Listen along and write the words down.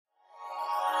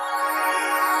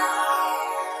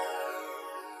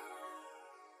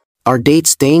Are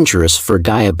dates dangerous for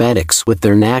diabetics? With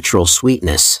their natural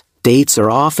sweetness, dates are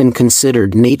often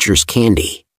considered nature's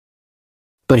candy.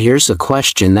 But here's a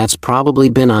question that's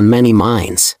probably been on many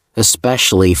minds,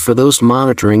 especially for those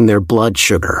monitoring their blood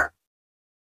sugar.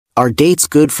 Are dates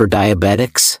good for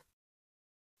diabetics?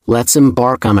 Let's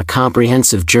embark on a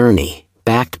comprehensive journey,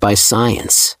 backed by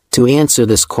science, to answer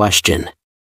this question.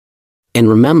 And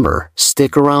remember,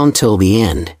 stick around till the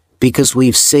end, because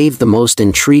we've saved the most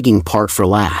intriguing part for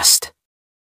last.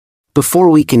 Before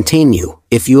we continue,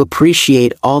 if you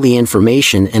appreciate all the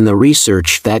information and the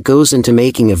research that goes into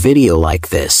making a video like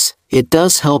this, it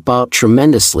does help out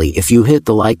tremendously if you hit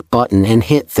the like button and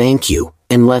hit thank you,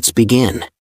 and let's begin.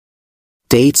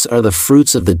 Dates are the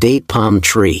fruits of the date palm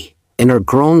tree, and are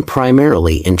grown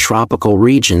primarily in tropical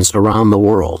regions around the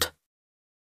world.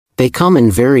 They come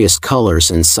in various colors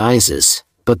and sizes,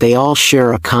 but they all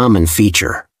share a common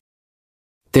feature.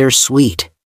 They're sweet.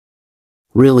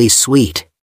 Really sweet.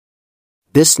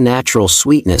 This natural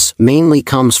sweetness mainly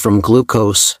comes from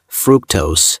glucose,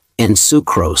 fructose, and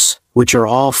sucrose, which are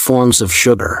all forms of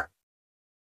sugar.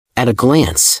 At a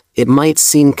glance, it might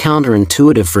seem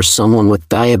counterintuitive for someone with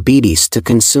diabetes to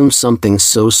consume something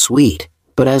so sweet,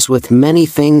 but as with many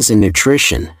things in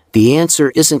nutrition, the answer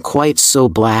isn't quite so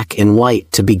black and white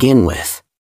to begin with.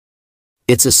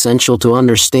 It's essential to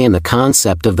understand the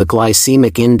concept of the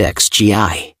glycemic index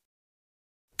 (GI).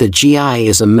 The GI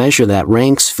is a measure that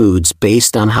ranks foods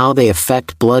based on how they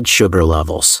affect blood sugar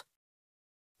levels.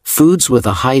 Foods with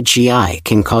a high GI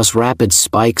can cause rapid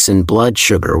spikes in blood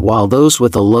sugar, while those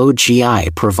with a low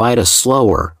GI provide a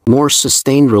slower, more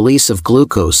sustained release of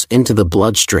glucose into the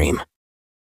bloodstream.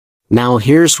 Now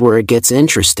here's where it gets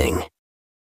interesting.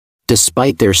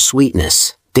 Despite their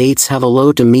sweetness, dates have a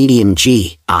low to medium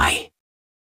GI.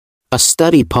 A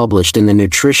study published in the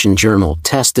Nutrition Journal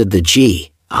tested the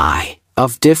GI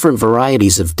of different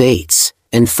varieties of dates,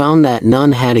 and found that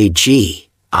none had a GI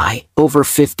over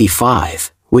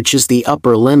 55, which is the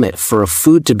upper limit for a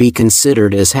food to be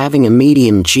considered as having a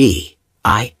medium GI.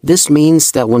 This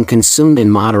means that when consumed in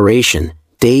moderation,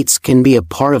 dates can be a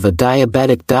part of a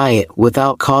diabetic diet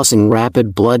without causing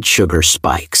rapid blood sugar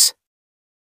spikes.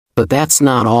 But that's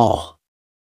not all.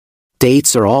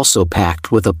 Dates are also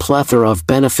packed with a plethora of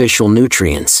beneficial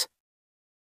nutrients.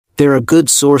 They're a good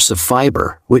source of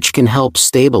fiber, which can help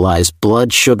stabilize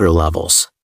blood sugar levels.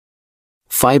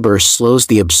 Fiber slows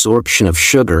the absorption of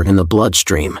sugar in the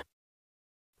bloodstream,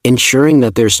 ensuring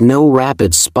that there's no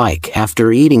rapid spike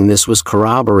after eating. This was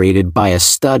corroborated by a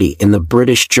study in the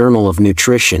British Journal of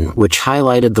Nutrition, which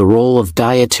highlighted the role of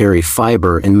dietary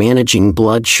fiber in managing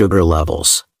blood sugar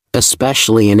levels,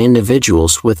 especially in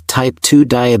individuals with type 2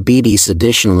 diabetes.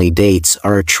 Additionally, dates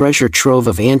are a treasure trove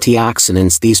of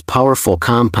antioxidants. These powerful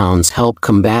compounds help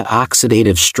combat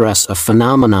oxidative stress, a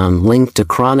phenomenon linked to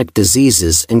chronic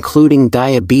diseases including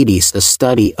diabetes. A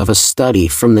study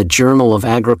from the Journal of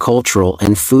Agricultural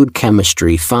and Food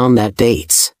Chemistry found that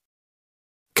dates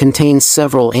contain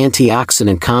several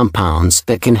antioxidant compounds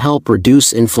that can help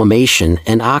reduce inflammation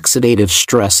and oxidative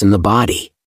stress in the body.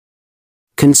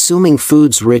 Consuming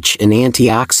foods rich in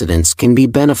antioxidants can be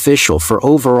beneficial for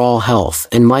overall health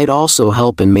and might also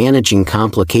help in managing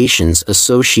complications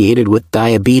associated with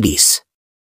diabetes.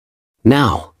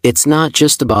 Now, it's not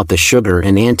just about the sugar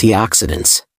and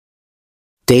antioxidants.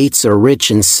 Dates are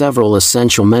rich in several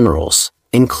essential minerals,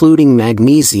 including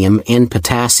magnesium and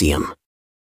potassium.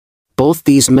 Both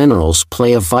these minerals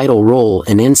play a vital role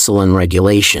in insulin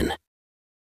regulation.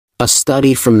 A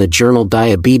study from the journal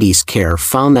Diabetes Care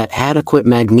found that adequate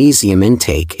magnesium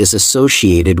intake is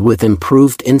associated with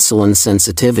improved insulin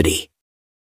sensitivity.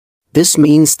 This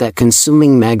means that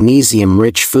consuming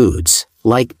magnesium-rich foods,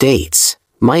 like dates,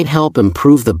 might help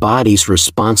improve the body's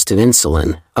response to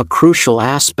insulin, a crucial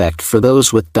aspect for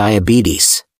those with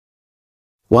diabetes.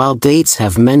 While dates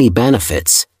have many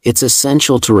benefits, it's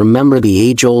essential to remember the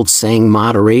age-old saying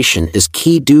moderation is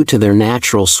key due to their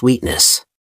natural sweetness.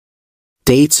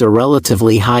 Dates are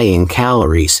relatively high in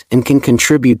calories and can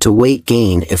contribute to weight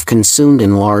gain if consumed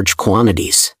in large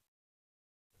quantities.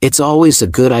 It's always a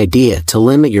good idea to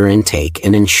limit your intake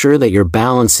and ensure that you're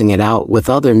balancing it out with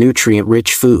other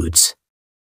nutrient-rich foods.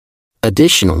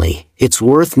 Additionally, it's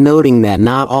worth noting that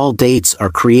not all dates are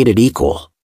created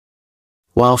equal.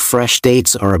 While fresh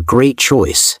dates are a great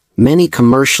choice, many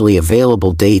commercially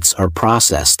available dates are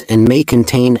processed and may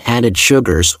contain added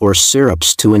sugars or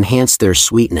syrups to enhance their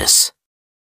sweetness.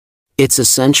 It's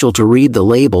essential to read the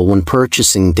label when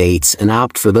purchasing dates and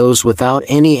opt for those without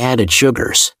any added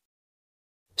sugars.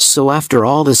 So after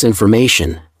all this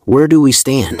information, where do we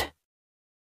stand?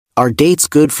 Are dates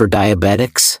good for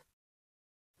diabetics?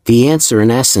 The answer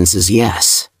in essence is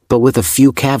yes, but with a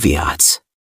few caveats.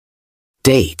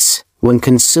 Dates, when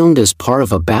consumed as part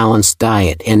of a balanced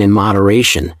diet and in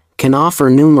moderation, can offer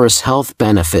numerous health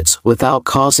benefits without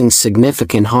causing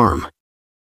significant harm.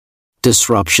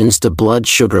 Disruptions to blood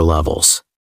sugar levels.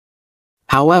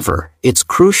 However, it's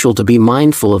crucial to be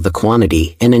mindful of the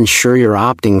quantity and ensure you're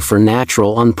opting for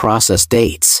natural unprocessed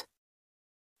dates.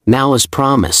 Now, as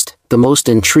promised, the most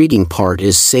intriguing part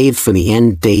is saved for the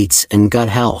end: dates and gut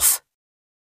health.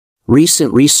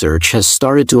 Recent research has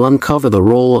started to uncover the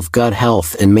role of gut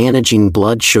health in managing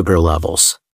blood sugar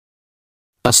levels.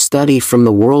 A study from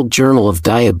the World Journal of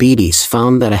Diabetes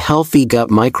found that a healthy gut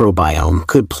microbiome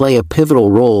could play a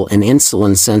pivotal role in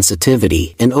insulin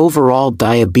sensitivity and overall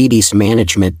diabetes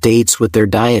management. Dates with their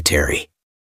dietary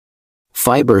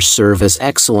fibers serve as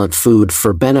excellent food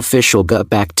for beneficial gut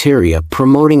bacteria,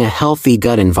 promoting a healthy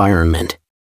gut environment.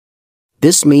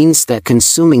 This means that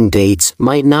consuming dates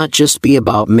might not just be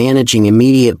about managing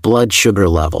immediate blood sugar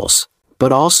levels,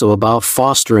 but also about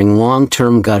fostering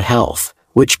long-term gut health,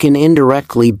 which can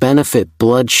indirectly benefit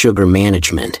blood sugar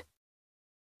management.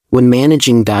 When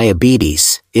managing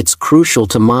diabetes, it's crucial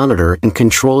to monitor and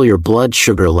control your blood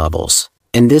sugar levels,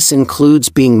 and this includes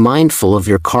being mindful of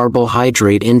your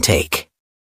carbohydrate intake.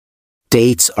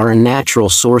 Dates are a natural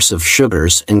source of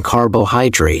sugars and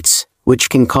carbohydrates, which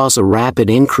can cause a rapid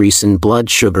increase in blood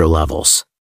sugar levels.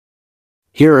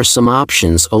 Here are some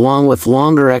options along with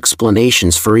longer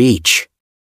explanations for each.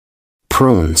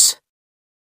 Prunes.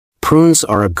 Prunes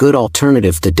are a good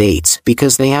alternative to dates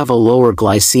because they have a lower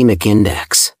glycemic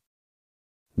index.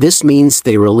 This means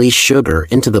they release sugar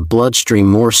into the bloodstream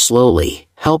more slowly,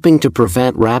 helping to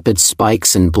prevent rapid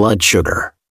spikes in blood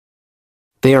sugar.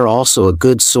 They are also a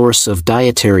good source of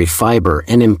dietary fiber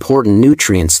and important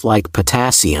nutrients like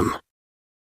potassium.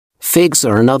 Figs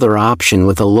are another option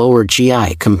with a lower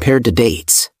GI compared to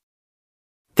dates.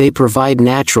 They provide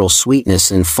natural sweetness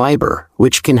and fiber,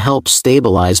 which can help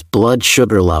stabilize blood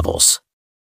sugar levels.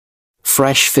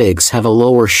 Fresh figs have a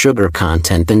lower sugar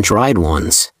content than dried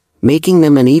ones, making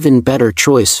them an even better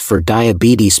choice for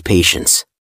diabetes patients.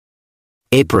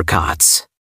 Apricots.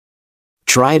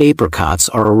 Dried apricots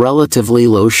are a relatively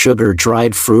low-sugar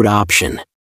dried fruit option.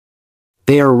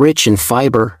 They are rich in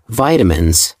fiber,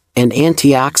 vitamins, and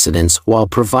antioxidants while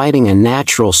providing a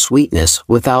natural sweetness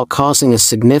without causing a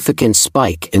significant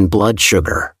spike in blood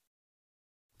sugar.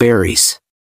 Berries.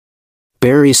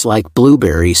 Berries like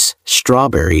blueberries,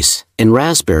 strawberries, and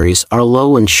raspberries are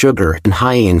low in sugar and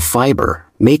high in fiber,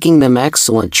 making them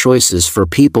excellent choices for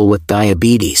people with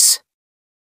diabetes.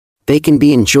 They can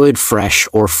be enjoyed fresh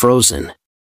or frozen,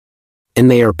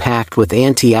 and they are packed with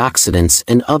antioxidants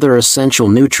and other essential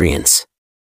nutrients.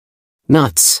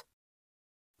 Nuts.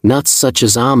 Nuts such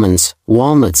as almonds,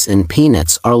 walnuts, and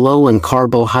peanuts are low in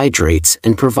carbohydrates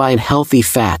and provide healthy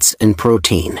fats and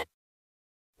protein.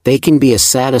 They can be a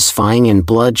satisfying and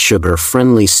blood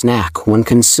sugar-friendly snack when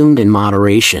consumed in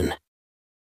moderation.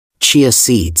 Chia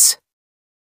seeds.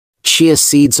 Chia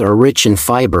seeds are rich in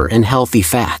fiber and healthy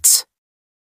fats.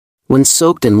 When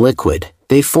soaked in liquid,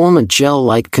 they form a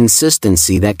gel-like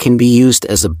consistency that can be used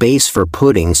as a base for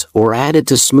puddings or added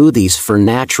to smoothies for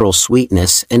natural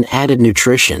sweetness and added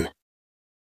nutrition.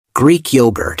 Greek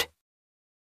yogurt.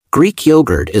 Greek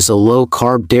yogurt is a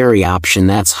low-carb dairy option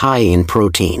that's high in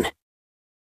protein.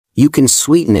 You can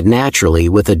sweeten it naturally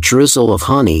with a drizzle of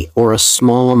honey or a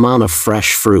small amount of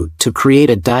fresh fruit to create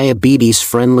a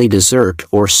diabetes-friendly dessert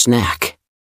or snack.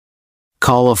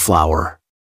 Cauliflower.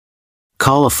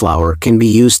 Cauliflower can be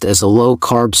used as a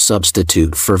low-carb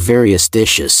substitute for various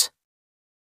dishes.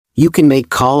 You can make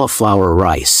cauliflower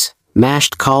rice,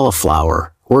 mashed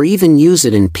cauliflower, or even use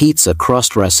it in pizza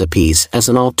crust recipes as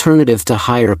an alternative to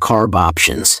higher carb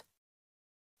options.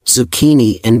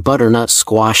 Zucchini and butternut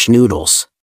squash noodles.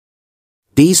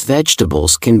 These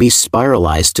vegetables can be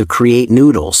spiralized to create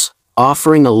noodles,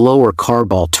 offering a lower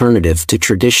carb alternative to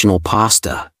traditional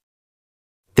pasta.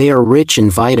 They are rich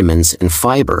in vitamins and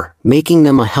fiber, making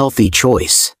them a healthy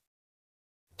choice.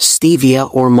 Stevia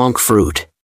or monk fruit.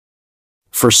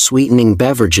 For sweetening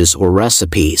beverages or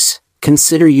recipes,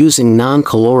 consider using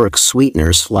non-caloric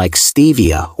sweeteners like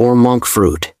stevia or monk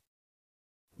fruit.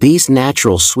 These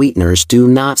natural sweeteners do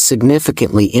not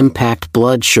significantly impact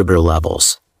blood sugar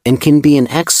levels, and can be an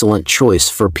excellent choice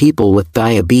for people with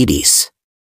diabetes.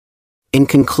 In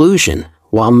conclusion,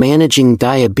 while managing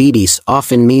diabetes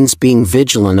often means being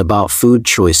vigilant about food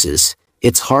choices,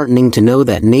 it's heartening to know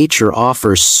that nature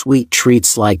offers sweet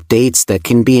treats like dates that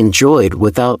can be enjoyed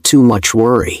without too much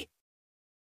worry.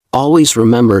 Always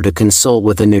remember to consult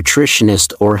with a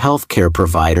nutritionist or healthcare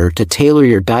provider to tailor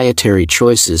your dietary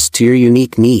choices to your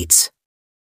unique needs.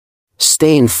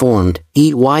 Stay informed,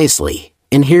 eat wisely,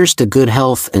 And here's to good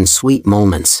health and sweet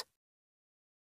moments.